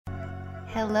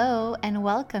Hello and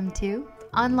welcome to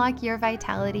Unlock Your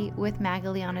Vitality with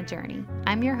Magali on a Journey.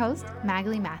 I'm your host,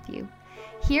 Magali Matthew.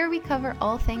 Here we cover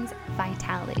all things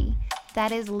vitality,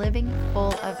 that is living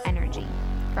full of energy.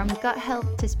 From gut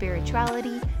health to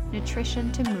spirituality,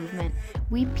 nutrition to movement,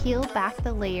 we peel back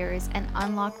the layers and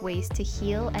unlock ways to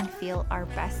heal and feel our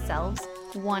best selves,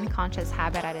 one conscious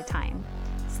habit at a time.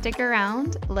 Stick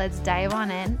around, let's dive on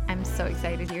in. I'm so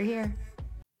excited you're here.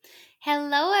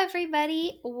 Hello,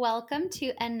 everybody. Welcome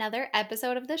to another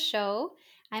episode of the show.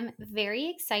 I'm very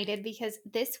excited because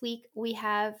this week we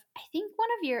have, I think, one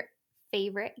of your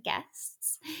favorite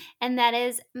guests, and that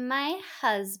is my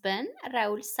husband,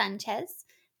 Raúl Sanchez,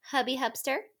 hubby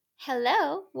hubster.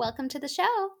 Hello, welcome to the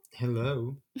show.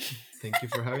 Hello. Thank you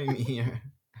for having me here.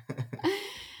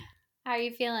 How are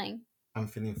you feeling? I'm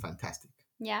feeling fantastic.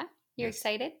 Yeah? You're Yes,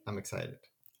 excited? I'm excited.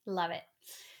 Love it.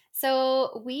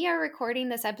 So, we are recording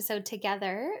this episode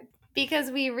together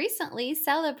because we recently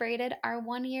celebrated our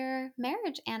 1-year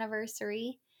marriage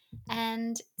anniversary.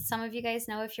 And some of you guys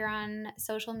know, if you're on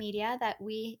social media, that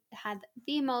we had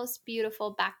the most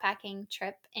beautiful backpacking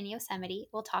trip in Yosemite.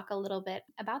 We'll talk a little bit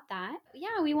about that.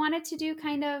 Yeah, we wanted to do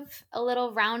kind of a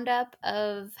little roundup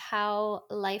of how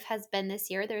life has been this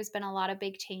year. There's been a lot of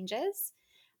big changes,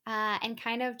 and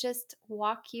kind of just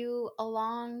walk you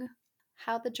along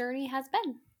how the journey has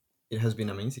been. It has been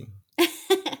amazing.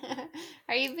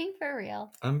 Are you being for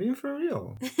real? I'm being for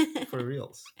real. For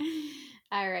reals.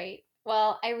 All right.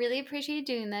 Well, I really appreciate you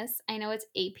doing this. I know it's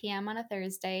 8 p.m. on a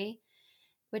Thursday,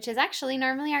 which is actually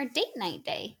normally our date night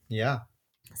day. Yeah,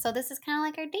 So this is kind of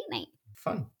like our date night.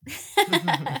 fun.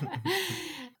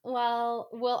 Well,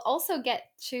 we'll also get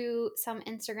to some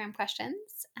Instagram questions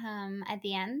at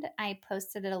the end. I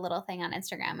posted a little thing on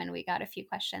Instagram and we got a few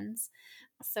questions.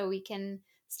 So we can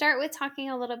start with talking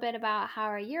a little bit about how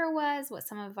our year was, what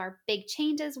some of our big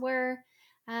changes were,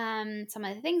 some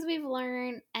of the things we've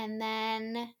learned, and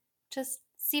then just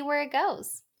see where it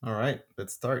goes. All right,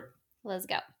 let's start. Let's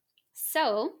go.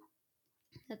 So,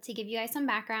 to give you guys some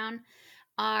background,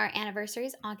 our anniversary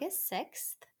is August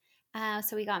 6th.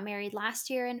 So we got married last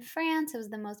year in France. It was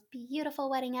the most beautiful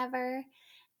wedding ever.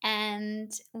 And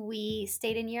we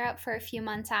stayed in Europe for a few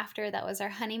months after. That was our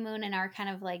honeymoon and our kind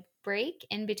of like break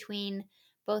in between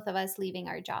both of us leaving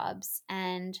our jobs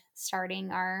and starting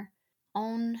our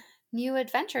own new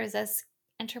adventures as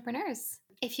entrepreneurs.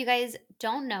 If you guys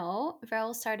don't know,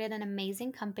 Raúl started an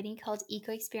amazing company called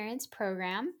Eco Experience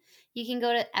Program. You can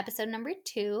go to episode number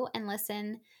 2 and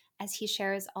listen as he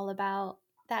shares all about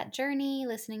that journey,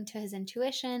 listening to his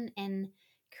intuition, and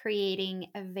creating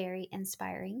a very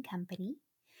inspiring company.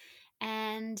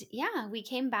 And yeah, we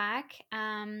came back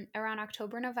around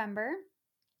October, November,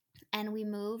 and we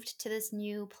moved to this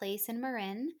new place in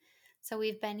Marin. So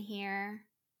we've been here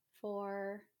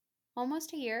for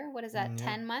almost a year. What is that, Yeah.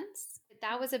 10 months?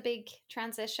 That was a big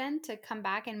transition to come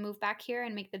back and move back here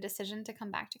and make the decision to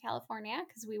come back to California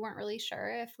because we weren't really sure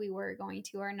if we were going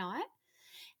to or not.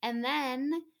 And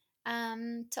then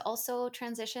to also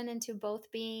transition into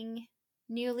both being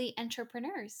newly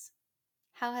entrepreneurs.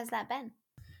 How has that been?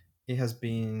 It has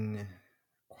been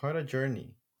quite a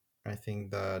journey. I think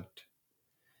that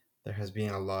there has been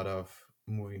a lot of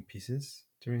moving pieces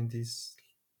during these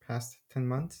past 10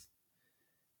 months.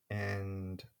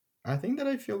 And I think that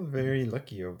I feel very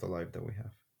lucky of the life that we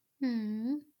have.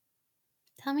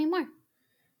 Tell me more.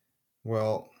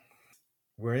 Well,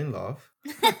 we're in love.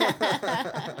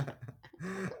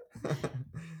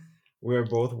 We're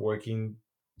both working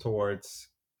towards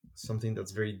something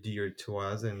that's very dear to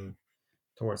us and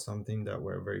towards something that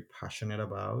we're very passionate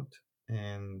about.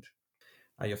 And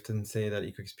I often say that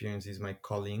eco experience is my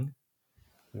calling,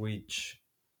 which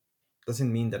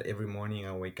doesn't mean that every morning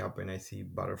I wake up and I see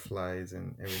butterflies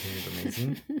and everything is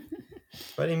amazing.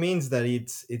 But it means that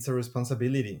it's a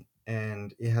responsibility,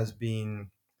 and it has been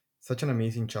such an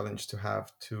amazing challenge to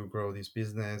have to grow this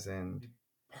business. And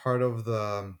part of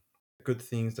the good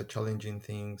things, the challenging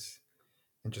things,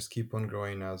 and just keep on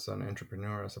growing as an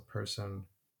entrepreneur, as a person,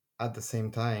 at the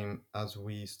same time as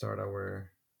we start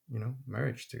our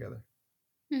marriage together.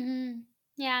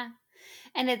 Yeah.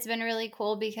 And it's been really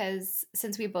cool because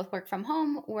since we both work from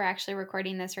home, we're actually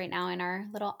recording this right now in our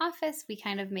little office. We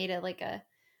kind of made it like a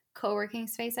co-working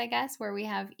space, I guess, where we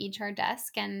have each our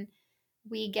desk and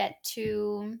we get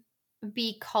to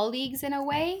be colleagues in a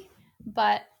way,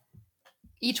 but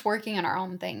each working on our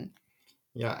own thing.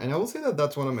 Yeah, and I will say that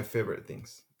that's one of my favorite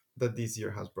things that this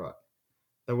year has brought,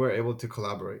 that we're able to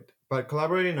collaborate, but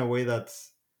collaborate in a way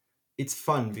that's it's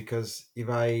fun, because if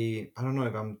I don't know,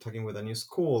 if I'm talking with a new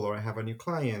school or I have a new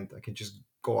client, I can just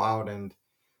go out and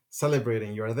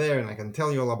celebrating, you're there and I can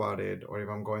tell you all about it. Or if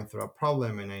I'm going through a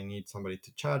problem and I need somebody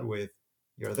to chat with,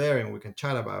 you're there and we can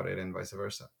chat about it, and vice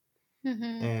versa.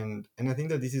 Mm-hmm. And I think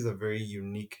that this is a very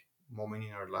unique moment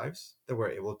in our lives that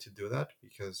we're able to do that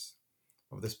because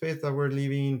of the space that we're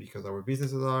living, because our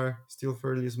businesses are still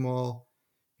fairly small,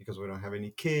 because we don't have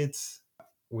any kids.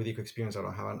 With Eco Experience, I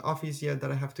don't have an office yet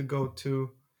that I have to go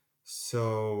to.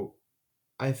 So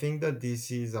I think that this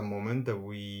is a moment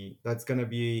that's gonna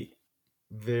be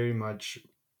very much,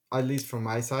 at least from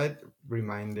my side,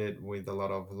 reminded with a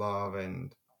lot of love.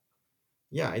 And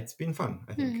yeah, it's been fun,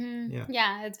 I think. Mm-hmm. Yeah.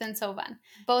 Yeah, it's been so fun.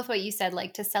 Both what you said,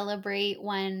 like to celebrate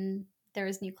when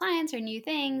there's new clients or new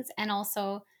things, and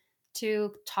also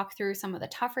to talk through some of the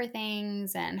tougher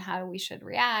things and how we should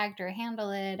react or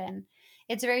handle it. And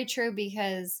it's very true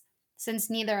because since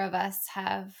neither of us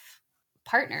have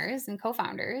partners and co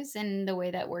founders in the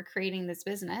way that we're creating these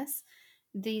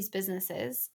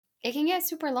businesses, it can get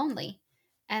super lonely.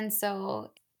 And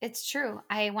so it's true.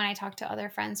 When I talk to other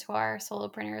friends who are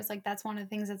solopreneurs, like that's one of the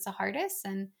things that's the hardest.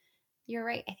 And you're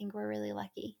right. I think we're really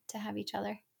lucky to have each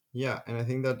other. Yeah, and I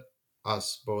think that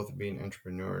us both being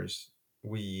entrepreneurs,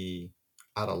 we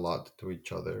add a lot to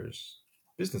each other's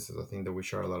businesses. I think that we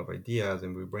share a lot of ideas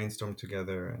and we brainstorm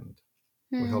together and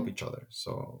we help Hmm. each other.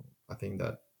 So I think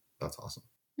that that's awesome.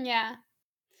 Yeah.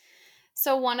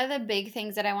 So, one of the big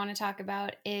things that I want to talk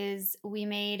about is we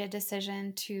made a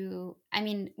decision to, I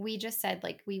mean, we just said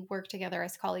like we work together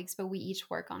as colleagues, but we each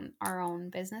work on our own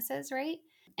businesses, right?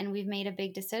 And we've made a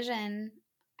big decision.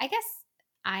 I guess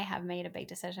I have made a big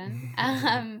decision,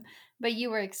 but you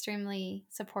were extremely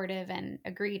supportive and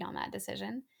agreed on that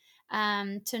decision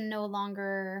to no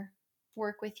longer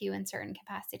work with you in certain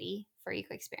capacity for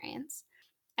Eco Experience.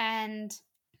 And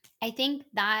I think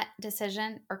that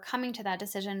decision or coming to that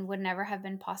decision would never have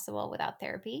been possible without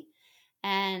therapy.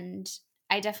 And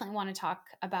I definitely want to talk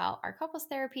about our couples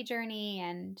therapy journey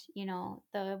and,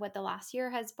 the what the last year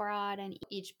has brought and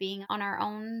each being on our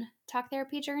own talk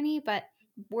therapy journey, but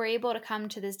we're able to come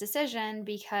to this decision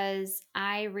because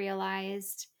I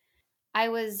realized I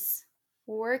was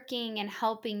working and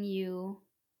helping you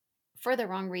for the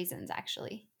wrong reasons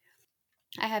actually.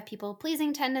 I have people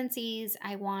pleasing tendencies.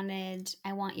 I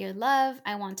want your love.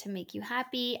 I want to make you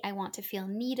happy. I want to feel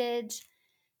needed.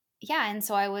 Yeah. And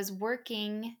so I was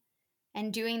working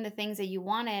and doing the things that you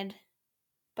wanted,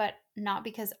 but not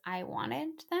because I wanted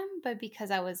them, but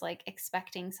because I was like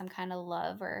expecting some kind of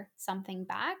love or something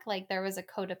back. Like there was a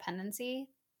codependency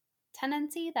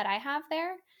tendency that I have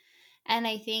there. And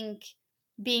I think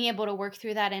being able to work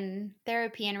through that in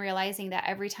therapy and realizing that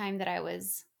every time that I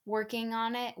was working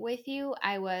on it with you,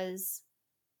 I was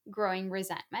growing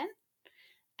resentment.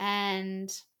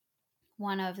 And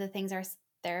one of the things our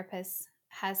therapist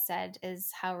has said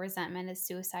is how resentment is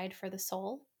suicide for the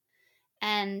soul.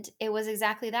 And it was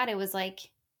exactly that. It was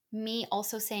like me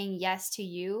also saying yes to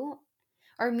you,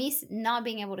 or me not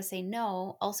being able to say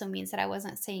no also means that I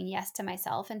wasn't saying yes to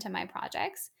myself and to my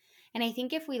projects. And I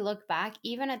think if we look back,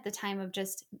 even at the time of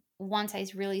just once I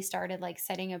really started like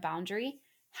setting a boundary,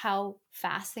 how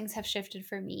fast things have shifted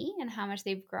for me and how much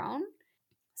they've grown.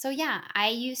 So yeah, I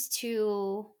used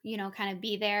to, kind of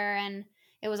be there, and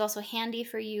it was also handy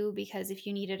for you because if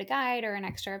you needed a guide or an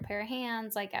extra pair of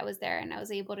hands, like I was there and I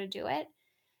was able to do it.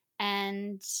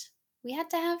 And we had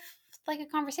to have like a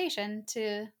conversation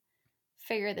to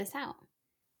figure this out.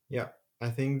 Yeah, I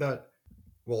think that,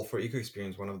 well, for Eco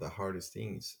Experience, one of the hardest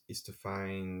things is to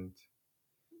find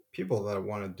people that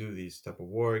want to do this type of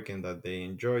work and that they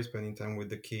enjoy spending time with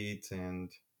the kids and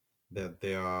that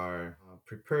they are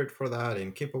prepared for that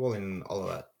and capable and all of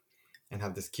that and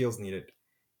have the skills needed.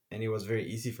 And it was very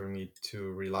easy for me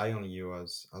to rely on you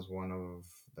as one of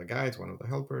the guides, one of the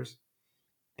helpers.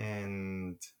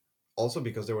 And also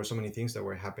because there were so many things that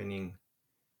were happening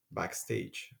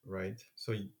backstage, right?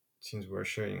 So since we're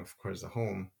sharing, of course, the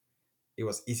home, it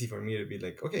was easy for me to be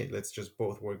like, okay, let's just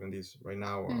both work on this right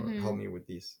now or help Mm-hmm. me with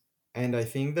this. And I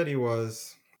think that it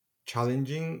was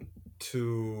challenging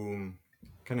to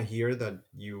kind of hear that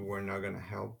you were not going to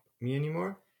help me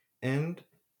anymore. And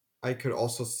I could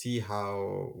also see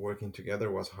how working together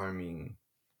was harming.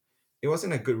 It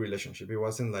wasn't a good relationship. It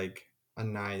wasn't like a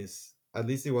nice, at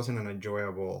least it wasn't an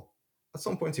enjoyable. At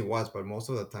some points it was, but most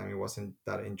of the time it wasn't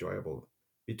that enjoyable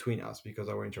between us because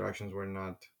our interactions we're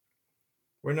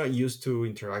not used to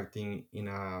interacting in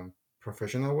a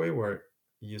professional way. We're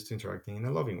used to interacting in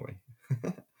a loving way.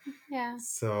 Yeah.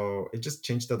 So it just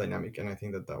changed the dynamic, and I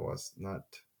think that that was not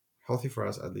healthy for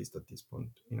us, at least at this point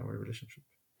in our relationship.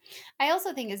 I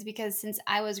also think it's because since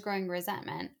I was growing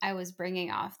resentment, I was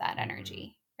bringing off that Mm,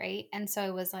 energy, right? And so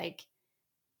it was like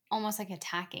almost like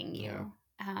attacking yeah. you.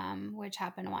 which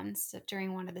happened once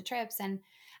during one of the trips. And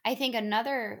I think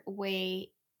another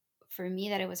way for me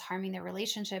that it was harming the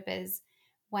relationship is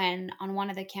when on one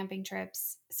of the camping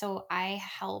trips, so I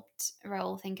helped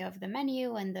Raul think of the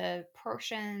menu and the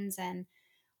portions and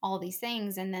all these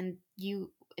things. And then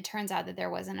it turns out that there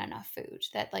wasn't enough food,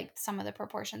 that like some of the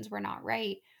proportions were not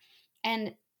right.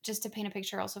 And just to paint a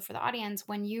picture also for the audience,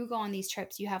 when you go on these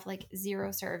trips, you have like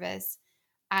zero service.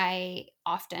 I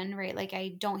often, right, like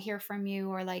I don't hear from you,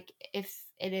 or like if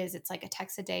it is, it's like a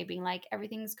text a day being like,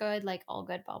 everything's good, like all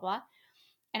good, blah, blah.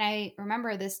 And I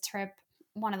remember this trip,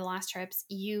 one of the last trips,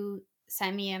 you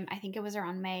sent me, I think it was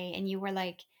around May, and you were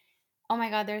like, oh my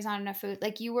God, there's not enough food.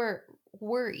 Like you were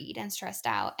worried and stressed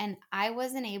out. And I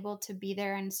wasn't able to be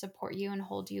there and support you and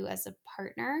hold you as a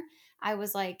partner. I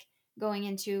was like going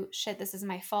into shit, this is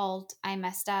my fault. I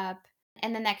messed up.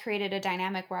 And then that created a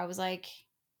dynamic where I was like,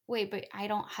 wait, but I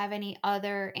don't have any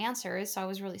other answers. So I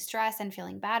was really stressed and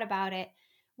feeling bad about it.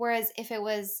 Whereas if it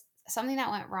was something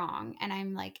that went wrong and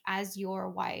I'm like, as your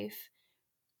wife,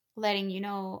 letting you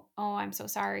know, oh, I'm so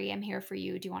sorry, I'm here for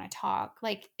you, do you want to talk?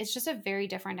 Like it's just a very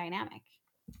different dynamic.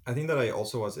 I think that I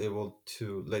also was able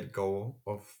to let go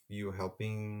of you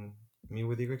helping me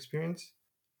with your experience.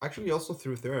 Actually, also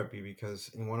through therapy, because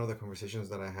in one of the conversations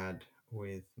that I had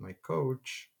with my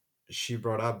coach, she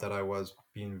brought up that I was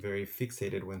being very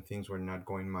fixated when things were not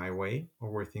going my way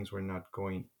or where things were not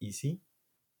going easy.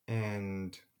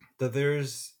 And that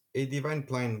there's a divine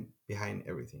plan behind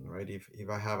everything, right? If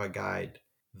I have a guide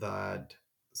that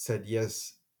said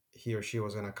yes, he or she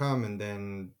was gonna come, and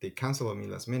then they cancel on me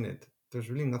last minute, there's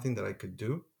really nothing that I could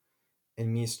do.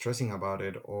 And me stressing about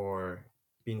it or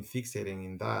being fixating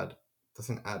in that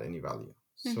doesn't add any value.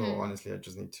 So Mm-hmm. honestly, I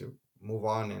just need to move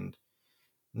on and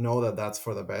know that that's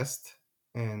for the best,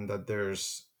 and that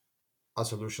there's a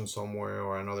solution somewhere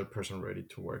or another person ready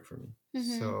to work for me.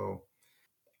 Mm-hmm. So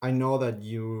I know that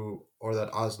you or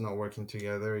that us not working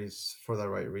together is for the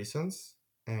right reasons,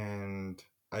 and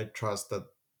I trust that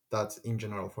that's in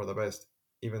general for the best,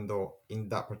 even though in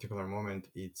that particular moment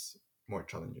it's more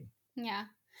challenging. Yeah.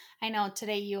 I know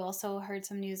today you also heard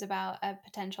some news about a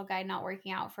potential guide not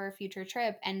working out for a future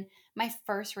trip. And my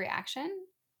first reaction,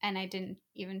 and I didn't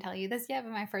even tell you this yet,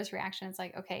 but my first reaction is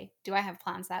like, okay, do I have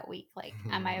plans that week? Like,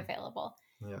 am I available?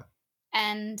 Yeah,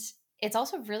 And it's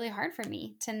also really hard for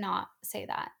me to not say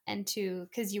that and to,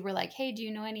 because you were like, hey, do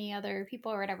you know any other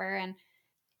people or whatever? And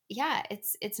yeah,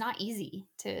 it's not easy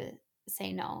to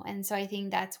say no. And so I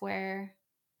think that's where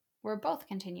we're both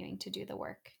continuing to do the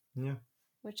work, yeah.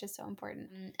 which is so important.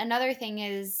 Another thing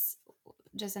is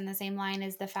just in the same line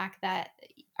is the fact that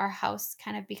our house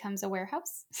kind of becomes a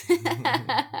warehouse,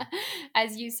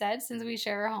 as you said, since we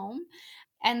share a home.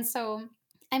 And so,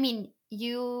 I mean,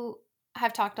 you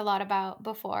have talked a lot about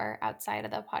before outside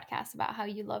of the podcast about how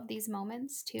you love these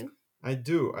moments too. I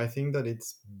do. I think that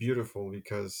it's beautiful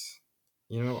because,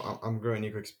 I'm growing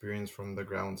eco experience from the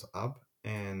grounds up,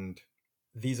 and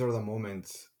these are the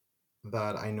moments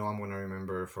that I know I'm going to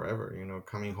remember forever.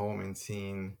 Coming home and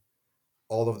seeing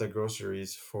all of the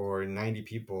groceries for 90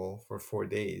 people for 4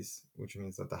 days, which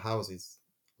means that the house is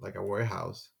like a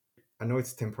warehouse. I know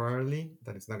it's temporarily,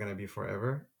 that it's not going to be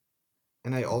forever.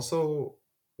 And I also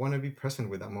want to be present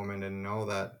with that moment and know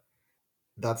that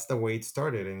that's the way it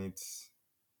started, and it's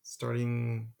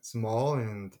starting small,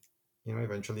 and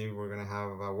eventually we're going to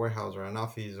have a warehouse or an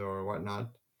office or whatnot.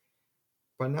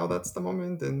 But now that's the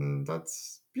moment, and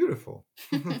that's beautiful.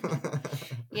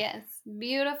 Yes,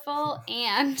 beautiful,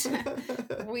 and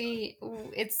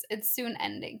it's soon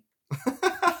ending.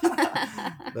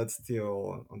 That's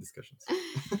still on discussions.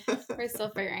 We're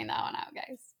still figuring that one out,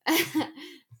 guys.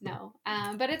 No,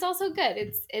 but it's also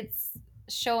good. It's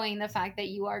showing the fact that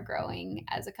you are growing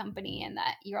as a company and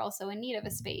that you're also in need of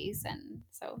a space, and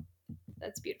so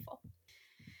that's beautiful.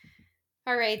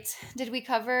 All right, did we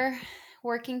cover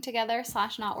working together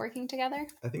slash not working together?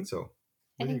 I think so.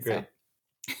 I We did think so.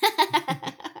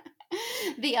 great.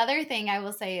 The other thing I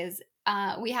will say is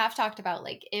we have talked about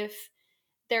like if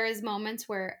there is moments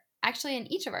where actually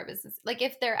in each of our business, like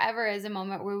if there ever is a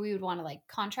moment where we would want to like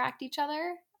contract each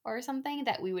other or something,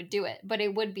 that we would do it, but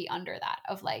it would be under that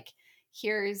of like,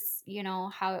 here's,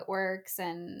 how it works,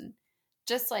 and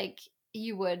just like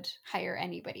you would hire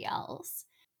anybody else.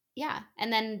 Yeah.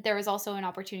 And then there was also an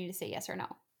opportunity to say yes or no.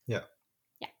 Yeah.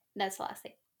 Yeah, that's the last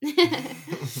thing.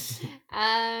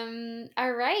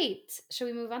 All right, should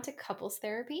we move on to couples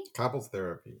therapy? Couples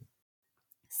therapy.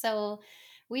 So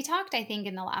we talked, I think,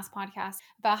 in the last podcast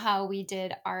about how we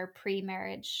did our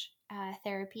pre-marriage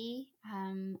therapy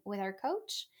with our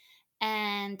coach,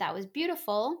 and that was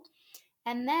beautiful.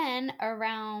 And then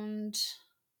around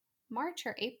March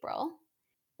or April,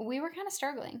 we were kind of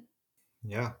struggling.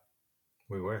 Yeah,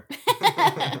 we were. Do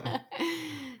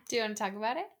you want to talk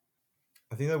about it?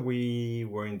 I think that we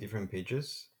were in different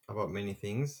pages about many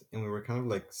things, and we were kind of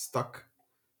like stuck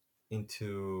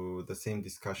into the same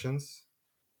discussions.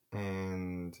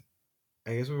 And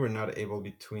I guess we were not able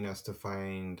between us to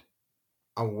find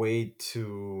a way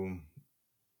to,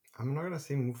 I'm not going to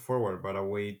say move forward, but a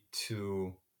way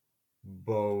to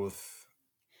both.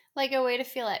 Like a way to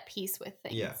feel at peace with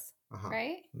Yeah. things, Uh-huh.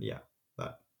 right? Yeah.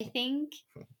 That. I think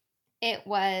it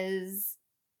was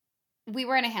we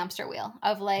were in a hamster wheel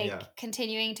of like Yeah.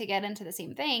 continuing to get into the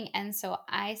same thing. And so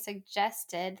I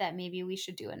suggested that maybe we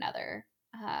should do another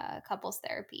couples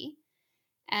therapy.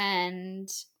 And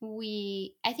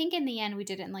I think in the end, we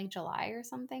did it in like July or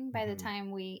something by the Mhm.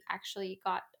 time we actually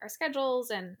got our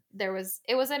schedules. And it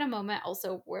was at a moment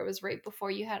also where it was right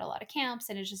before you had a lot of camps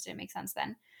and it just didn't make sense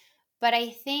then. But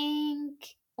I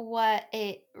think what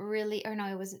it really, or no,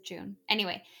 it was June.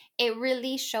 Anyway, it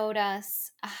really showed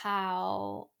us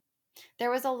how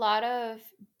there was a lot of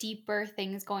deeper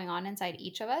things going on inside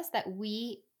each of us that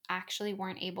we actually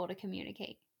weren't able to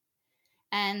communicate.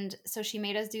 And so she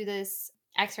made us do this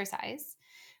exercise,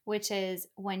 which is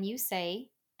when you say,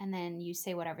 and then you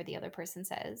say whatever the other person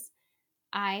says,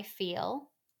 I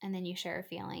feel, and then you share a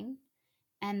feeling.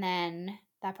 And then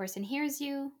that person hears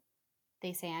you,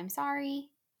 they say, I'm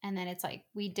sorry. And then it's like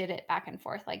we did it back and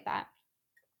forth like that.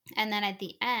 And then at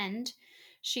the end,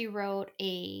 she wrote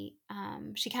she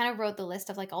kind of wrote the list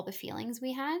of like all the feelings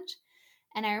we had.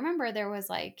 And I remember there was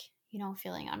like,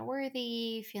 feeling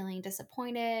unworthy, feeling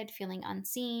disappointed, feeling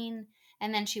unseen.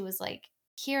 And then she was like,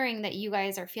 hearing that you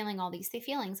guys are feeling all these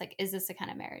feelings, like, is this the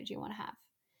kind of marriage you want to have?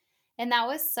 And that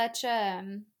was such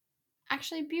a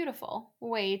actually beautiful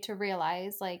way to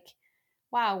realize, like,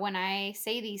 wow, when I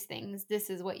say these things, this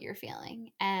is what you're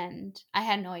feeling. And I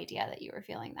had no idea that you were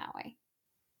feeling that way.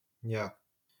 Yeah.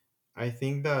 I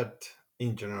think that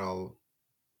in general,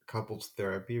 couples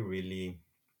therapy really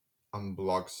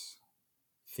unblocks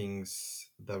things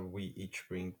that we each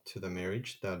bring to the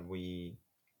marriage that we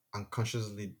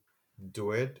unconsciously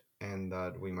do it and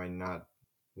that we might not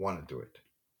want to do it.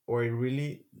 Or it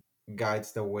really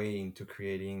guides the way into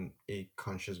creating a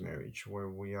conscious marriage where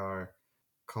we are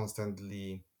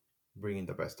constantly bringing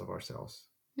the best of ourselves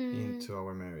Hmm. into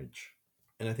our marriage.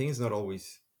 And I think it's not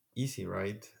always easy,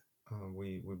 right?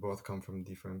 We both come from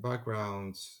different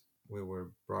backgrounds. We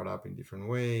were brought up in different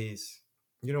ways.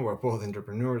 We're both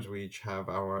entrepreneurs. We each have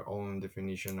our own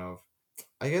definition of,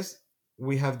 I guess,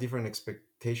 we have different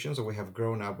expectations, or we have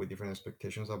grown up with different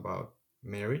expectations about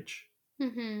marriage.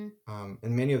 Hmm.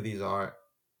 And many of these are,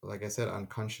 like I said,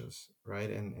 unconscious, right?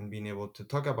 And being able to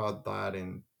talk about that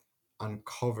and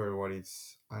uncover what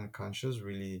is unconscious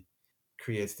really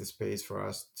creates the space for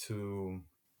us to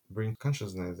bring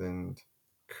consciousness and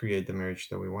create the marriage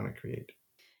that we want to create.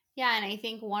 Yeah, and I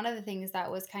think one of the things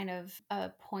that was kind of a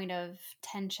point of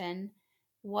tension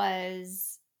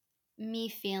was me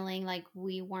feeling like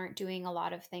we weren't doing a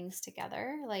lot of things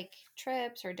together, like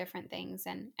trips or different things.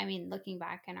 And I mean, looking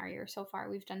back in our year so far,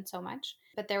 we've done so much.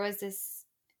 But there was this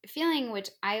feeling, which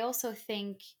I also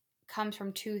think comes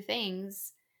from two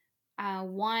things.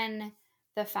 One,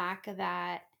 the fact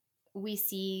that we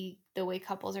see the way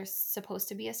couples are supposed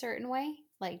to be a certain way,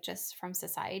 like just from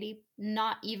society,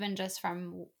 not even just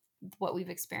from what we've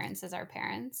experienced as our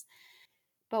parents,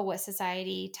 but what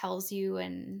society tells you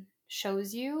and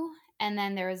shows you. And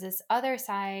then there was this other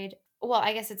side, well,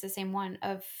 I guess it's the same one,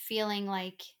 of feeling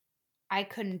like I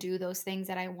couldn't do those things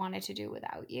that I wanted to do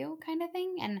without you, kind of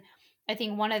thing. And I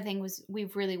think one of the things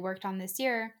we've really worked on this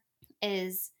year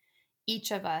is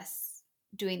each of us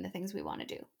doing the things we want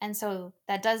to do. And so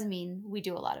that does mean we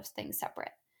do a lot of things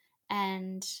separate.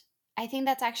 And I think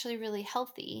that's actually really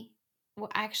healthy.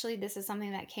 Well, actually, this is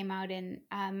something that came out in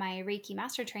my Reiki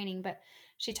master training, but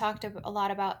she talked a lot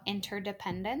about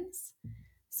interdependence.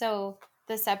 So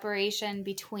the separation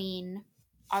between,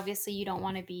 obviously, you don't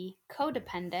want to be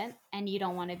codependent and you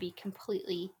don't want to be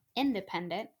completely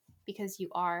independent because you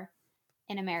are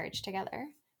in a marriage together,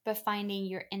 but finding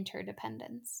your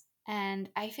interdependence. And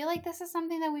I feel like this is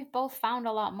something that we've both found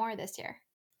a lot more this year.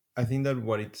 I think that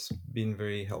what it's been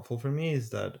very helpful for me is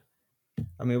that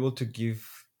I'm able to give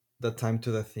the time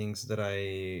to the things that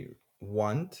I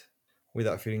want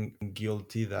without feeling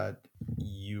guilty that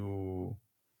you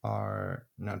are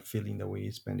not feeling the way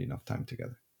you spend enough time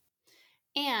together.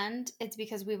 And it's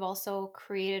because we've also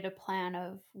created a plan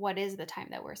of what is the time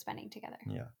that we're spending together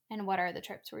Yeah. and what are the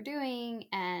trips we're doing.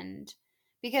 And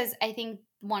because I think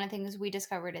one of the things we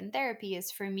discovered in therapy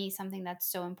is, for me, something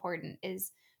that's so important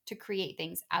is to create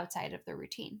things outside of the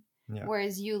routine. Yeah.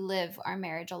 Whereas you live our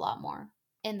marriage a lot more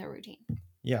in the routine.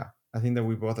 yeah, I think that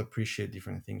we both appreciate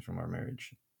different things from our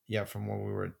marriage. Yeah, from what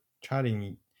we were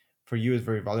chatting, for you it's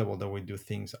very valuable that we do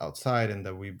things outside and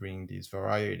that we bring this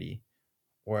variety.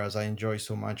 Whereas I enjoy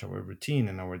so much our routine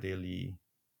and our daily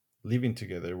living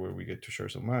together, where we get to share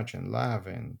so much and laugh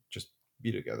and just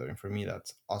be together. And for me,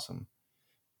 that's awesome.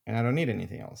 And I don't need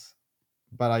anything else.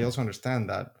 But I also understand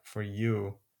that for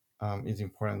you, it's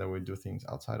important that we do things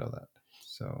outside of that.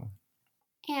 So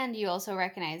And you also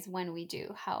recognize when we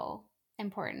do how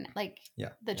important, like yeah,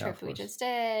 the yeah, trip of we course. just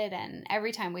did. And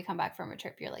every time we come back from a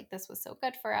trip, you're like, this was so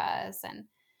good for us. And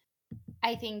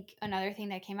I think another thing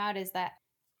that came out is that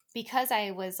because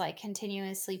I was like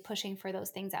continuously pushing for those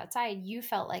things outside, you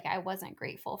felt like I wasn't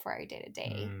grateful for our day to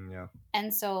day. Yeah,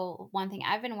 And so, one thing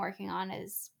I've been working on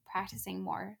is practicing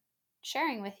more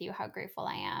sharing with you how grateful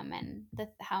I am and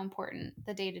how important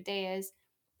the day to day is.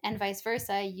 And vice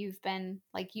versa. You've been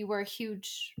like, you were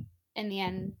huge in the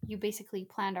end. You basically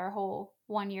planned our whole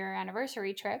 1 year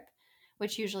anniversary trip,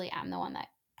 which usually I'm the one that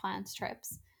plans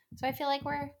trips. So I feel like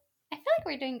we're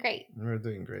doing great. we're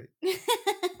doing great.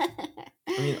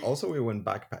 I mean, also we went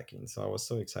backpacking, so I was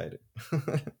so excited.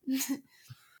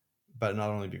 But not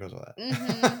only because of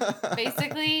that.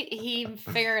 Basically, he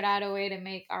figured out a way to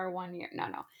make our 1 year. No,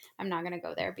 no, I'm not going to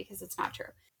go there because it's not true.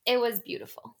 It was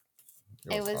beautiful.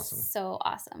 It It was was awesome. so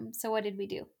awesome. So, what did we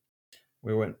do?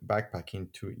 We went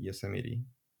backpacking to Yosemite.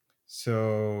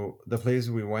 So the place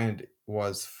we went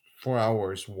was 4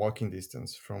 hours walking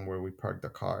distance from where we parked the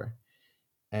car.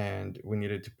 And we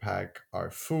needed to pack our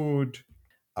food,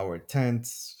 our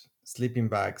tents, sleeping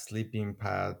bags, sleeping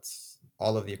pads,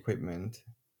 all of the equipment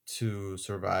to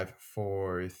survive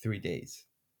for 3 days.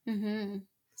 Mm-hmm.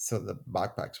 So the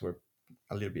backpacks were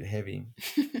a little bit heavy,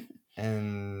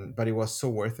 and but it was so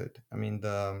worth it. I mean,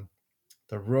 the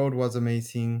road was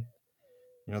amazing.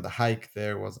 You know, the hike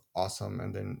there was awesome,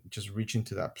 and then just reaching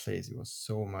to that place, it was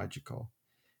so magical.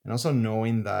 And also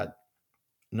knowing that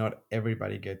not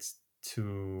everybody gets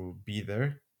to be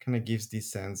there kind of gives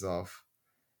this sense of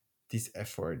this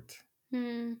effort.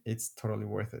 It's totally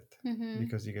worth it Mm-hmm.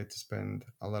 because you get to spend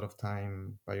a lot of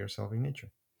time by yourself in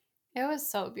nature. It was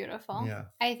so beautiful. Yeah,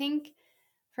 I think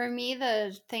for me,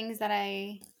 the things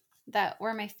that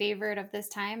were my favorite of this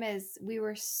time is we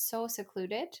were so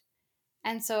secluded.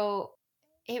 And so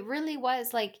it really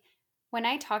was like when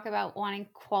I talk about wanting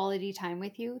quality time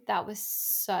with you, that was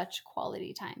such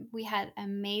quality time. We had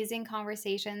amazing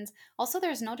conversations. Also,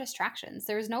 there's no distractions.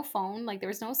 There was no phone, like there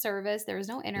was no service, there was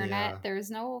no internet, yeah, there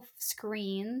was no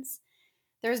screens,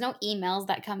 there was no emails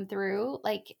that come through.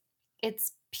 Like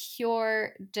it's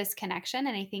pure disconnection.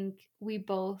 And I think we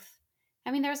both,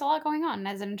 I mean, there's a lot going on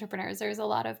as entrepreneurs. There's a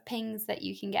lot of pings that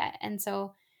you can get. And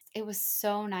so it was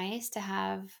so nice to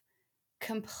have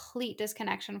complete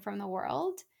disconnection from the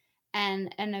world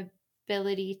and an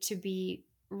ability to be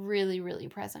really, really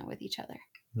present with each other.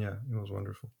 yeah, it was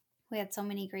wonderful. We had so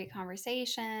many great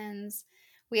conversations.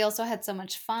 We also had so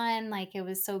much fun. Like it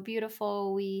was so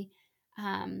beautiful.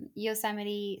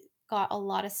 Yosemite got a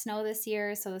lot of snow this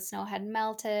year. So the snow had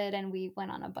melted and we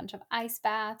went on a bunch of ice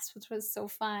baths, which was so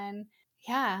fun.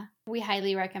 Yeah, we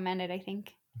highly recommend it, I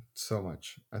think. So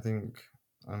much. I think,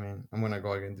 I mean, I'm going to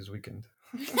go again this weekend.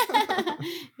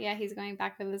 Yeah, he's going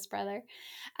back with his brother.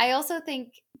 I also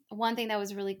think one thing that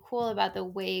was really cool about the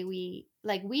way we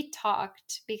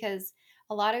talked because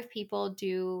a lot of people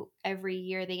do every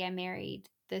year they get married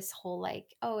this whole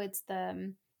like, oh, it's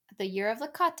the year of the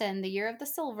cotton, the year of the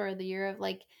silver, the year of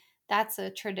like that's a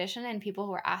tradition and people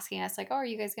who are asking us like, "Oh, are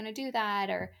you guys going to do that?"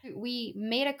 Or we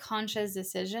made a conscious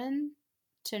decision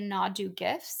to not do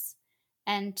gifts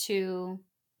and to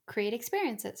create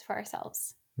experiences for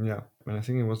ourselves. Yeah, and I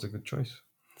think it was a good choice.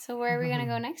 So where are we gonna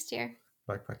go next year?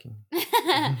 Backpacking.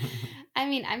 I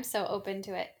mean, I'm so open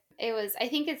to it. I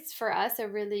think it's for us a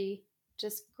really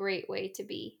just great way to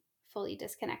be fully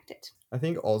disconnected. I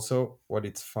think also what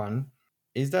it's fun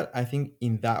is that I think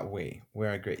in that way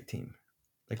we're a great team.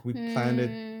 Like we planned it.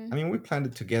 I Hmm. mean, we planned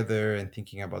it together and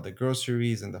thinking about the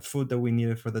groceries and the food that we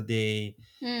needed for the day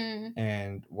Hmm.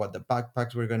 and what the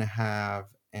backpacks we're gonna have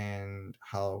and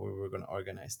how we were gonna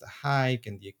organize the hike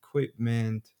and the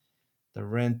equipment, the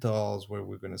rentals, where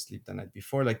we're gonna sleep the night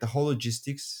before, like the whole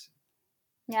logistics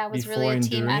Yeah, it was really before a and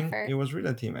team during. It effort. was really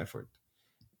a team effort,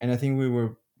 and I think we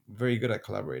were very good at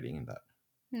collaborating in that.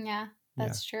 Yeah, Yeah.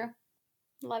 that's true.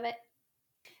 Love it.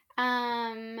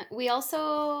 We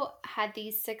also had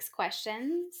these 6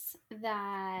 questions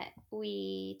that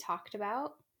we talked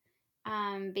about.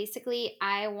 Basically,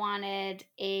 I wanted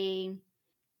a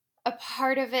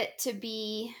part of it to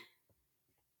be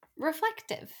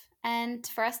reflective and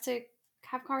for us to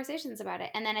have conversations about it.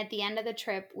 And then at the end of the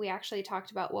trip, we actually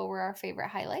talked about what were our favorite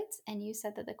highlights. And you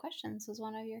said that the questions was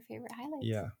one of your favorite highlights.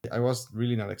 Yeah, I was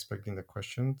really not expecting the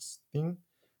questions thing,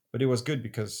 but it was good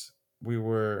because we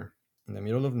were in the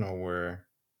middle of nowhere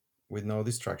with no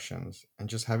distractions and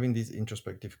just having these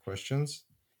introspective questions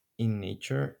in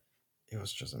nature. It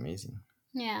was just amazing.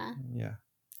 Yeah, Yeah,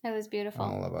 it was I'm beautiful.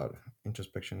 all about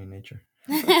introspection in nature.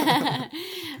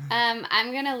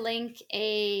 I'm gonna link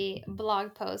a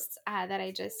blog post that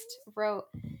I just wrote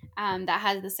that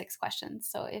has the 6 questions.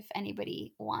 So if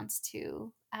anybody wants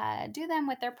to do them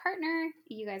with their partner,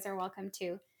 you guys are welcome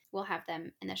to. We'll have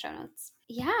them in the show notes.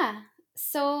 Yeah.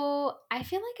 So I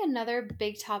feel like another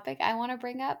big topic I want to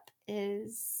bring up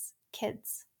is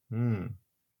kids. Hmm.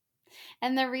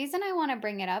 And the reason I want to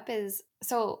bring it up is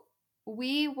so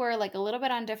we were like a little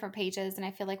bit on different pages, and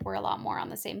I feel like we're a lot more on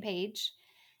the same page.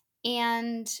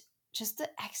 And just the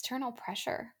external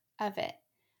pressure of it.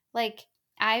 Like,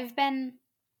 I've been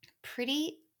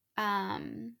pretty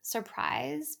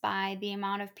surprised by the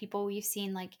amount of people we've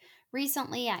seen like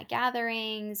recently at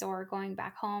gatherings or going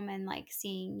back home and like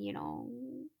seeing,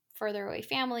 further away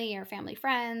family or family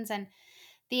friends, and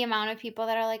the amount of people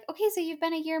that are like, okay, so you've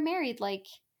been a year married, like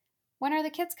when are the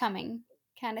kids coming,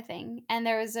 kind of thing. And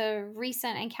there was a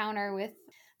recent encounter with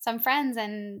some friends,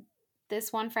 and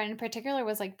this one friend in particular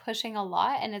was like pushing a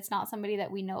lot, and it's not somebody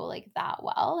that we know like that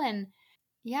well. And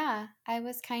yeah, I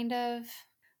was kind of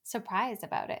surprised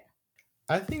about it.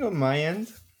 I think on my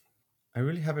end, I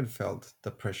really haven't felt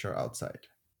the pressure outside.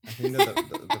 I think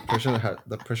that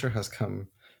the pressure has come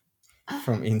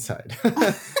from inside.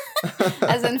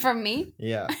 As in from me.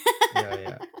 Yeah,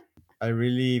 yeah. I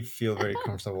really feel very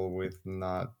comfortable with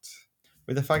not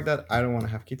with the fact that I don't want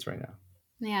to have kids right now.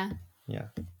 Yeah. Yeah.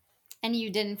 And you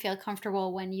didn't feel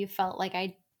comfortable when you felt like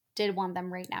I did want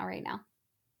them right now, right now.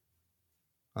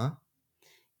 Huh?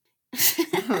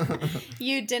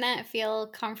 You didn't feel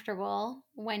comfortable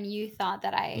when you thought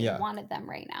that I Yeah. wanted them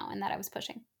right now and that I was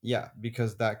pushing. Yeah,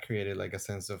 because that created like a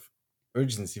sense of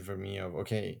urgency for me of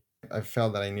okay, I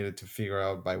felt that I needed to figure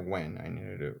out by when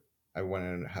I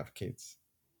wanted to have kids.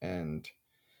 And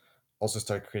also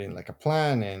start creating like a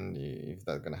plan, and if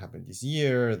that's going to happen this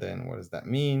year, then what does that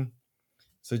mean?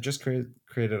 So it just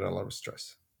created a lot of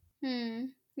stress.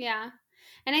 Yeah.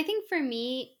 And I think for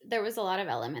me, there was a lot of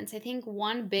elements. I think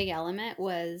one big element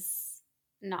was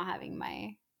not having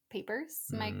my papers,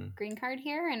 my Mm. green card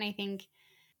here. And I think,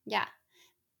 yeah.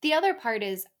 The other part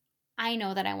is I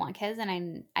know that I want kids,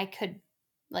 and I could,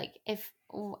 like, if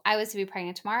I was to be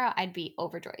pregnant tomorrow, I'd be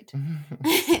overjoyed,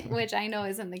 which I know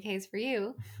isn't the case for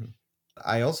you.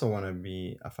 I also want to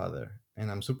be a father, and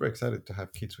I'm super excited to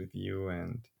have kids with you,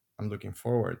 and I'm looking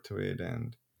forward to it.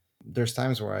 And there's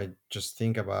times where I just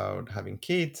think about having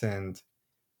kids, and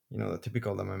the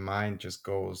typical that my mind just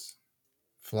goes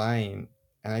flying,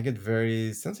 and I get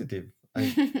very sensitive.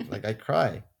 I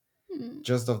cry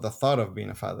just of the thought of being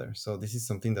a father. So this is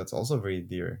something that's also very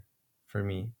dear for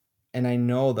me. And I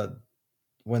know that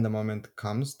when the moment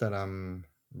comes that I'm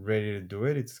ready to do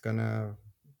it, it's gonna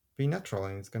be natural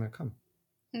and it's gonna come.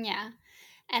 Yeah.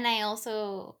 And I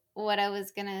also, what I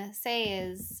was going to say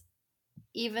is,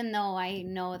 even though I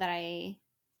know that I,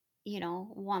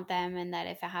 want them and that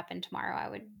if it happened tomorrow, I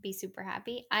would be super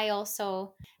happy. I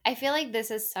feel like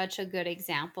this is such a good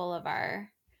example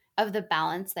of the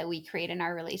balance that we create in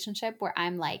our relationship where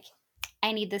I'm like,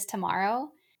 I need this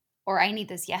tomorrow or I need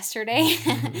this yesterday.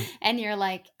 And you're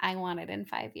like, I want it in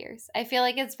 5 years. I feel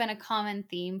like it's been a common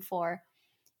theme for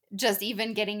just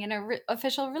even getting in a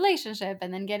official relationship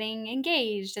and then getting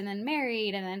engaged and then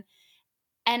married and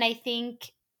I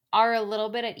think are a little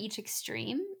bit at each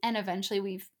extreme, and eventually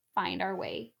we find our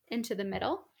way into the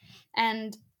middle.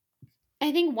 And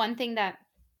I think one thing that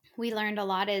we learned a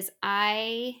lot is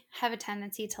I have a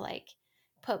tendency to like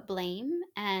put blame,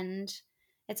 and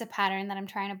it's a pattern that I'm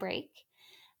trying to break.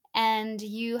 And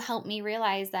you helped me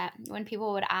realize that when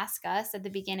people would ask us at the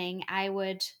beginning, I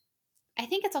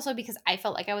think it's also because I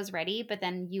felt like I was ready, but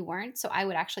then you weren't. So I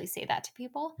would actually say that to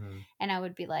people. Mm. And I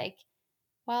would be like,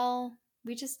 well,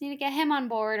 we just need to get him on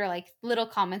board, or like little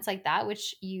comments like that,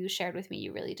 which you shared with me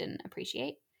you really didn't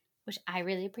appreciate, which I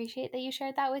really appreciate that you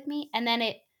shared that with me. And then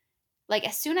like,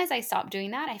 as soon as I stopped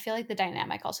doing that, I feel like the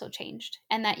dynamic also changed,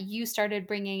 and that you started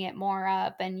bringing it more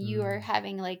up, and you are Mm.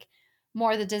 having like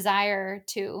more the desire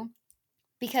to,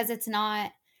 because it's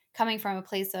not coming from a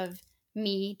place of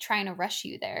me trying to rush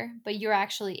you there, but you're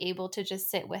actually able to just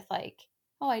sit with like,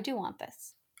 oh, I do want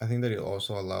this. I think that it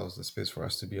also allows the space for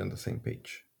us to be on the same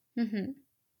page Mm-hmm.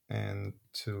 and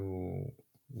to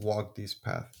walk this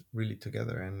path really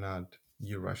together and not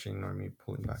you rushing or me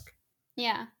pulling back.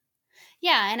 Yeah.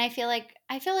 Yeah, and I feel like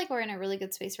we're in a really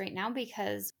good space right now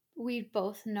because we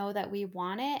both know that we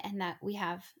want it and that we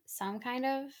have some kind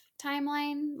of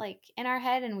timeline like in our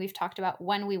head, and we've talked about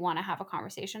when we want to have a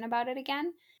conversation about it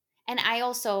again. And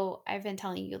I've been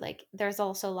telling you, like, there's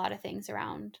also a lot of things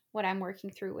around what I'm working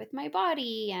through with my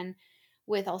body and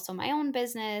with also my own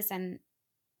business, and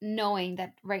knowing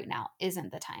that right now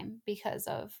isn't the time because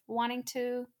of wanting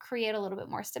to create a little bit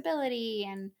more stability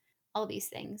and all these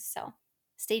things. So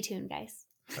stay tuned, guys.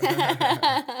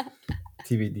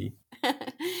 TBD.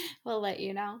 We'll let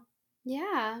you know.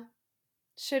 Yeah.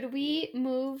 Should we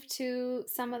move to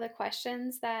some of the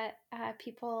questions that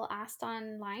people asked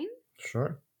online?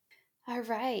 Sure. All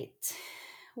right.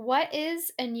 What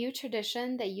is a new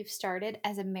tradition that you've started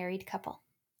as a married couple?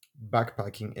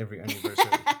 Backpacking every anniversary.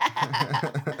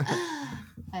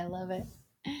 I love it.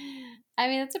 I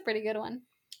mean, it's a pretty good one.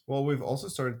 Well, we've also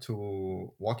started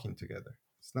to walking together.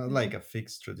 It's not like a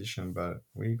fixed tradition, but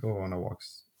we go on a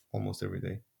walks almost every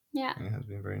day, Yeah. and it has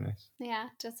been very nice. Yeah.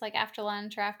 Just like after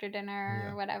lunch or after dinner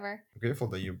Yeah. or whatever. I'm grateful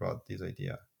that you brought this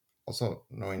idea. Also,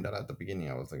 knowing that at the beginning,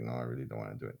 I was like, no, I really don't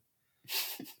want to do it.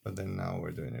 But then now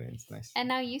we're doing it, and it's nice. And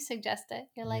now you suggest it.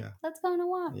 You're like, Yeah. let's go on a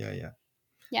walk. Yeah, yeah.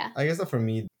 Yeah. I guess that for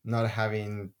me, not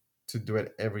having to do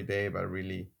it every day, but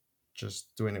really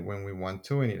just doing it when we want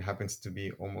to, and it happens to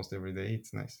be almost every day,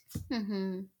 it's nice.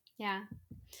 Mm-hmm. Yeah.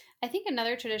 I think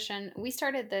another tradition, we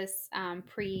started this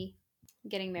pre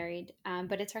getting married,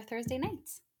 but it's our Thursday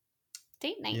nights,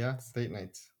 date nights. Yeah, date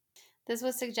nights. This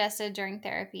was suggested during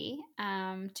therapy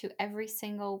to every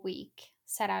single week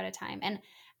set out a time. And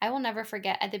I will never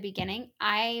forget at the beginning,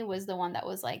 I was the one that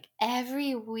was like,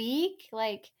 every week?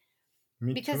 Like,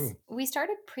 Me because too. we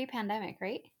started pre pandemic,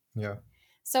 right? Yeah.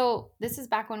 So this is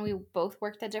back when we both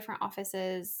worked at different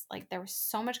offices. Like, there was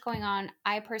so much going on.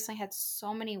 I personally had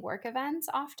so many work events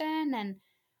often, and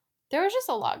there was just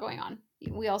a lot going on.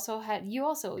 We also had,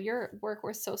 your work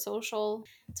was so social.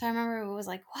 So I remember it was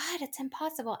like, what? It's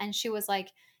impossible. And she was like,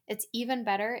 it's even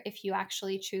better if you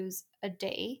actually choose a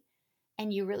day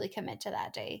and you really commit to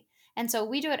that day. And so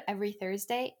we do it every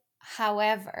Thursday.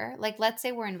 However, like, let's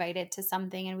say we're invited to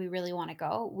something and we really want to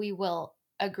go, we will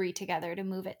agree together to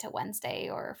move it to Wednesday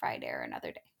or Friday or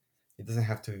another day. It doesn't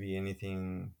have to be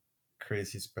anything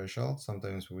crazy special.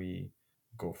 Sometimes we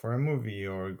go for a movie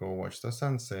or go watch the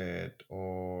sunset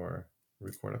or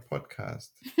record a podcast.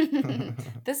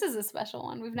 This is a special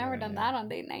one. We've never done that on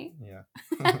date night.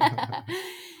 Yeah.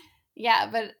 Yeah,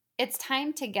 but it's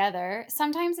time together.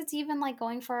 Sometimes it's even like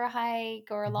going for a hike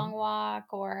or a long walk,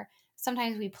 or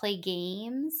sometimes we play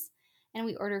games and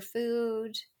we order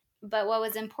food. But what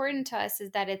was important to us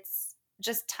is that it's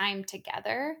just time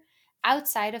together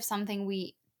outside of something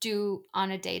we do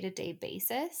on a day to day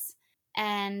basis.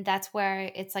 And that's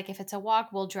where it's like, if it's a walk,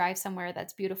 we'll drive somewhere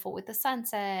that's beautiful with the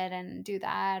sunset and do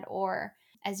that. Or,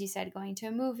 as you said, going to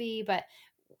a movie. But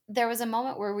there was a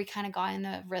moment where we kind of got in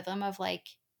the rhythm of like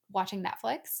watching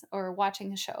Netflix or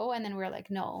watching a show. And then we are like,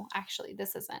 no, actually,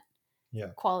 this isn't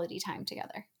quality time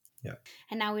together. Yeah.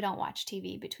 And now we don't watch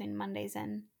TV between Mondays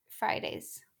and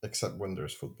Fridays. Except when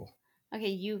there's football. Okay,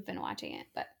 you've been watching it,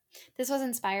 but this was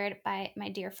inspired by my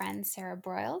dear friend Sarah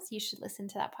Broyles. You should listen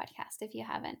to that podcast if you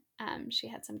haven't. She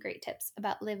had some great tips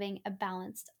about living a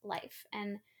balanced life,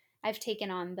 and I've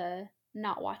taken on the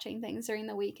not watching things during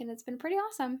the week, and it's been pretty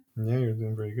awesome. Yeah, you're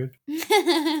doing very good.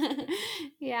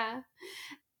 Yeah.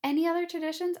 Any other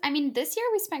traditions? I mean, this year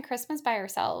we spent Christmas by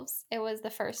ourselves. It was the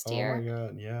first year. Oh my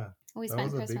god, yeah. We that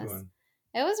spent was Christmas. A big one.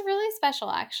 It was really special,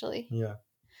 actually. Yeah.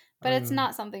 But it's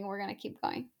not something we're going to keep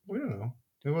going. We don't know.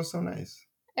 It was so nice.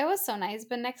 It was so nice,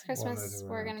 but next Christmas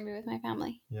we're going to be with my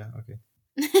family. Yeah,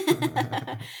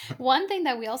 okay. One thing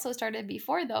that we also started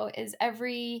before, though, is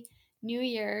every New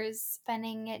Year's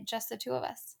spending it just the two of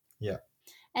us. Yeah.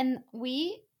 And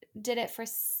we did it for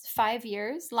 5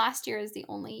 years. Last year is the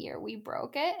only year we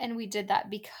broke it, and we did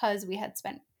that because we had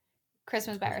spent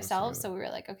Christmas by ourselves. Together. So we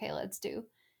were like, okay, let's do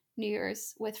New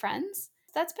Year's with friends.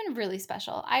 That's been really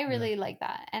special. I really like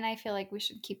that, and I feel like we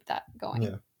should keep that going.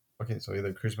 Yeah. Okay, so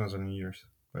either Christmas or New Year's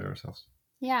by ourselves.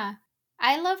 Yeah.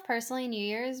 I love personally New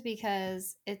Year's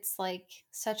because it's like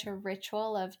such a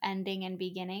ritual of ending and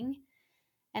beginning.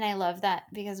 And I love that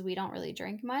because we don't really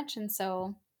drink much. And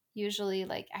so usually,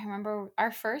 like, I remember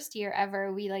our first year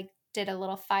ever, we like did a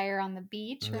little fire on the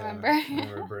beach, remember?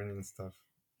 Yeah, we were burning stuff.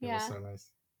 It was so nice.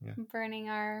 Yeah.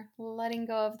 Letting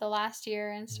go of the last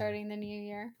year and starting the new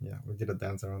year. Yeah, we did a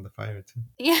dance around the fire too.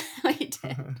 Yeah, we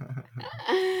did.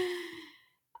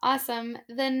 Awesome.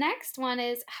 The next one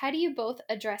is, how do you both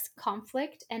address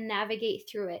conflict and navigate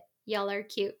through it? Y'all are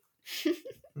cute.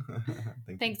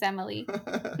 Thanks, Emily.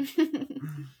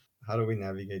 How do we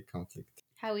navigate conflict?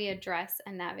 How we address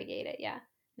and navigate it. Yeah.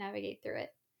 Navigate through it.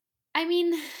 I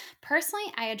mean,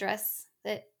 personally, I address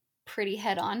it pretty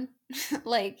head on.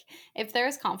 Like, if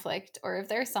there's conflict or if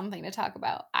there's something to talk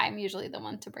about, I'm usually the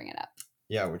one to bring it up.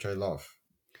 Yeah, which I love.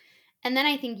 And then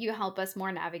I think you help us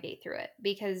more navigate through it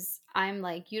because I'm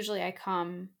like, usually I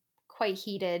come quite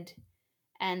heated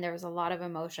and there was a lot of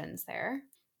emotions there.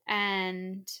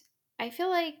 And I feel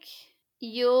like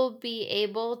you'll be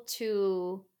able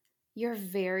to, you're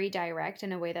very direct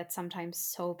in a way that's sometimes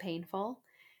so painful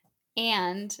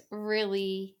and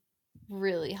really,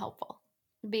 really helpful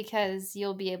because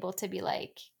you'll be able to be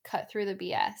like, cut through the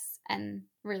BS and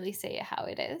really say it how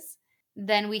it is.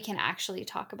 Then we can actually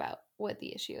talk about what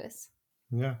the issue is.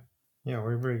 Yeah. Yeah,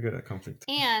 we're very good at conflict.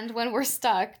 And when we're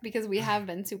stuck, because we have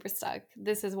been super stuck,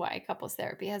 this is why couples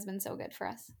therapy has been so good for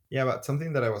us. Yeah, but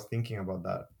something that I was thinking about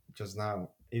that just now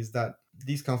is that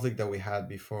this conflict that we had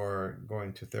before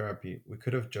going to therapy, we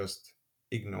could have just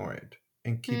ignored it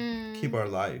and keep our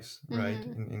lives, right?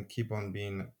 Mm-hmm. And keep on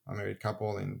being a married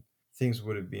couple, and things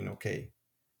would have been okay.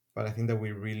 But I think that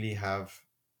we really have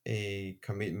a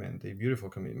commitment, a beautiful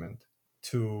commitment,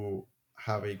 to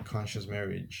have a conscious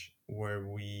marriage where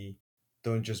we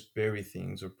don't just bury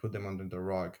things or put them under the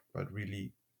rug, but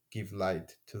really give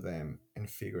light to them and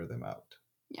figure them out.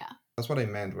 Yeah. That's what I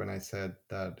meant when I said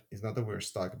that it's not that we're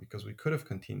stuck, because we could have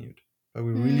continued, but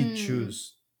we really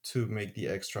choose to make the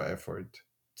extra effort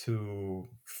to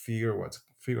figure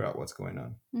out what's going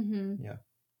on. Mm-hmm. Yeah.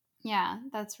 Yeah,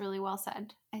 that's really well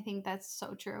said. I think that's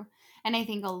so true. And I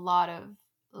think a lot of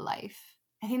life,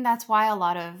 I think that's why a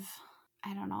lot of,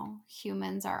 I don't know,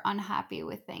 humans are unhappy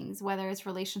with things, whether it's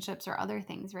relationships or other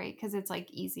things, right? Because it's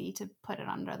like easy to put it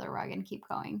under the rug and keep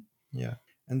going. Yeah.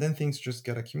 And then things just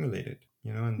get accumulated,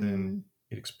 and then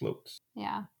it explodes.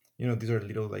 Yeah. These are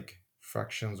little like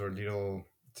fractions or little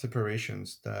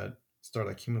separations that start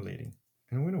accumulating.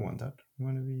 And we don't want that. We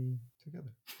want to be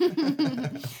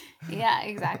together. Yeah,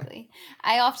 exactly.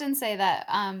 I often say that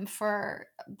for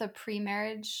the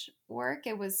pre-marriage work,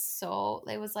 it was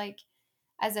like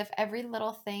as if every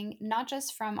little thing, not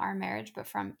just from our marriage, but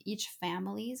from each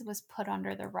family's, was put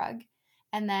under the rug.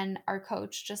 And then our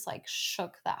coach just like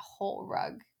shook that whole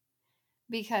rug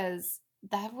because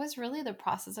that was really the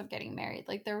process of getting married.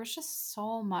 Like there was just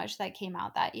so much that came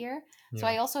out that year. So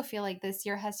Yeah. I also feel like this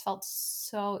year has felt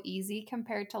so easy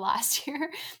compared to last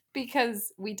year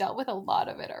because we dealt with a lot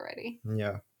of it already.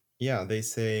 Yeah. Yeah. They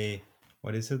say,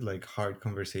 what is it? Like hard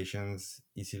conversations,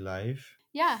 easy life.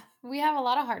 Yeah, we have a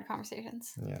lot of hard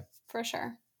conversations Yeah. for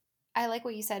sure. I like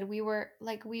what you said. We were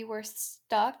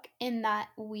stuck in that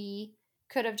we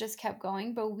could have just kept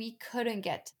going, but we couldn't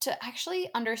get to actually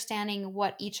understanding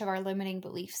what each of our limiting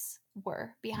beliefs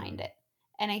were behind it.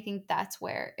 And I think that's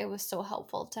where it was so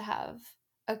helpful to have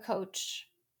a coach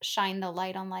shine the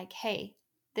light on like, hey,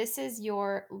 this is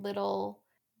your little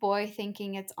boy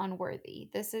thinking it's unworthy.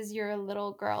 This is your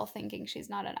little girl thinking she's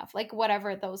not enough. Like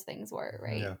whatever those things were,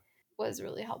 right? Yeah. Was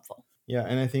really helpful. Yeah.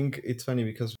 And I think it's funny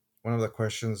because one of the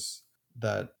questions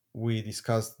that we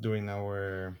discussed during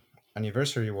our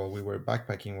anniversary while we were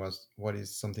backpacking was, what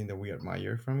is something that we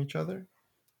admire from each other?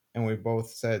 And we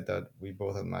both said that we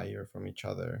both admire from each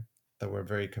other that we're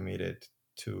very committed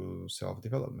to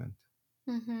self-development.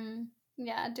 Mm-hmm.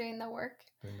 Yeah, doing the work.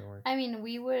 Doing the work. I mean,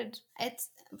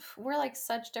 we're like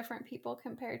such different people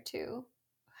compared to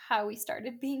how we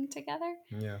started being together.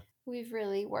 Yeah. We've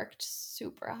really worked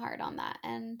super hard on that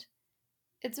and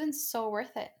it's been so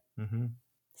worth it. Mm-hmm.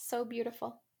 So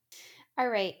beautiful. All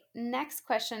right, next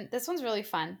question. This one's really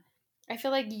fun. I feel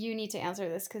like you need to answer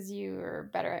this because you're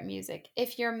better at music.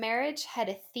 If your marriage had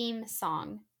a theme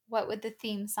song, what would the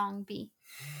theme song be?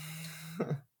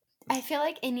 I feel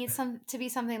like it needs to be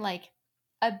something like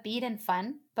upbeat and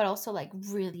fun, but also like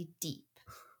really deep.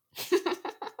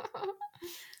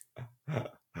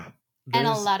 And a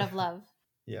There's lot of love.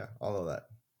 yeah, all of that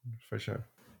for sure.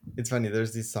 It's funny.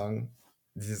 There's this song.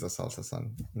 This is a salsa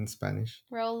song in Spanish.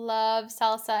 Raúl loves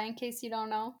salsa, in case you don't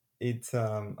know. It's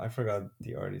I forgot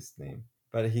the artist's name,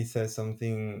 but he says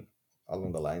something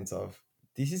along the lines of,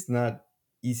 "This is not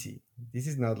easy. This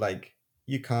is not like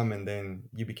you come and then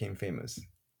you became famous."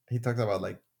 He talks about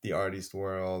like the artist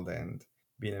world and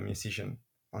being a musician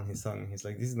on his song. He's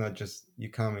like, "This is not just you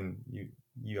come and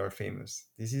you are famous.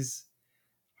 This is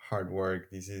hard work.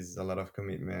 This is a lot of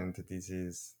commitment. This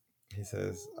is," he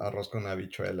says, arroz con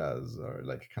habichuelas, or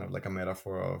like kind of like a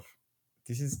metaphor of,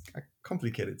 this is a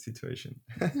complicated situation.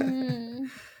 Hmm.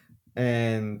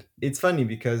 And it's funny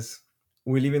because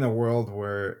we live in a world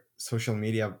where social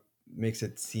media makes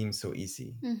it seem so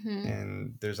easy. Mm-hmm.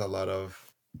 And there's a lot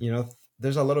of,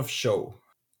 there's a lot of show.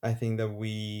 I think that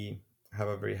we have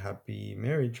a very happy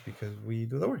marriage because we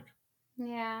do the work.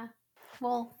 Yeah.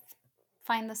 We'll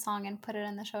find the song and put it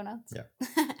in the show notes. Yeah.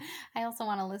 I also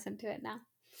want to listen to it now.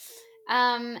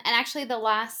 And actually, the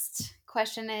last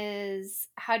question is,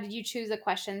 how did you choose the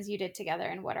questions you did together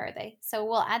and what are they? So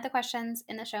we'll add the questions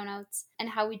in the show notes, and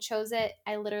how we chose it.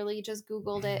 I literally just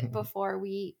Googled it before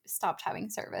we stopped having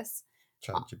service.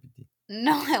 ChatGPT.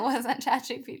 No, it wasn't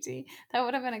ChatGPT. That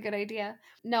would have been a good idea.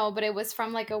 No, but it was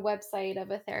from like a website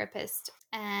of a therapist.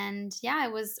 And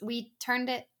yeah, we turned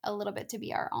it a little bit to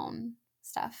be our own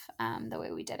stuff, the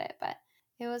way we did it. But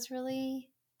it was really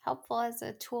helpful as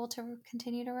a tool to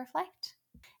continue to reflect.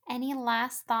 Any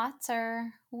last thoughts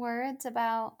or words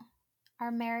about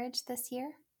our marriage this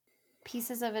year?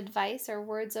 Pieces of advice or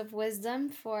words of wisdom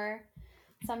for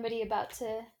somebody about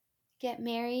to get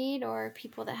married, or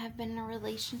people that have been in a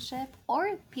relationship,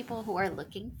 or people who are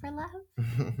looking for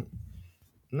love?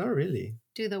 Not really.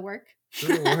 Do the work.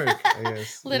 Do the work, I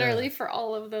guess. Literally Yeah. for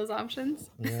all of those options.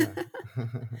 Yeah.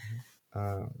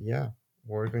 Yeah.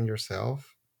 Work on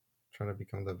yourself. Try to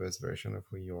become the best version of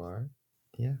who you are.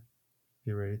 Yeah.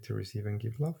 Be ready to receive and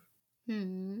give love.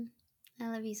 I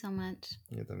love you so much.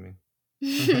 You también.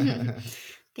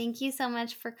 Thank you so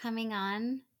much for coming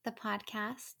on the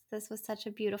podcast. This was such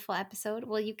a beautiful episode.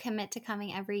 Will you commit to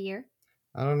coming every year?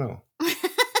 I don't know.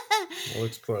 We'll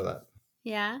explore that.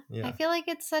 Yeah. Yeah. I feel like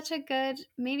it's such a good,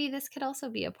 maybe this could also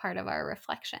be a part of our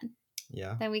reflection.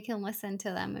 Yeah. Then we can listen to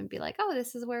them and be like, oh,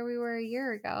 this is where we were a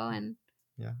year ago. And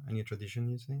yeah. A new tradition,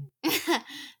 you say?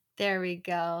 there we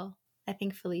go. I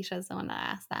think Felicia's the one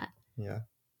that asked that. Yeah.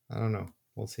 I don't know.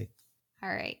 We'll see.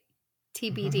 All right.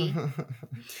 TBD.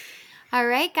 All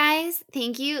right, guys.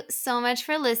 Thank you so much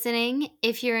for listening.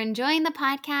 If you're enjoying the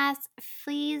podcast,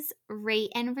 please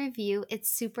rate and review.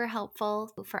 It's super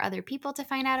helpful for other people to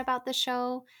find out about the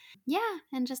show. Yeah,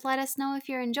 and just let us know if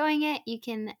you're enjoying it. You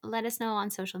can let us know on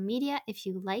social media if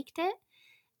you liked it.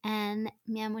 And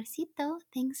mi amorcito,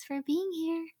 thanks for being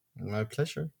here. My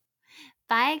pleasure.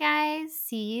 Bye, guys.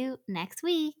 See you next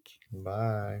week.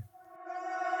 Bye.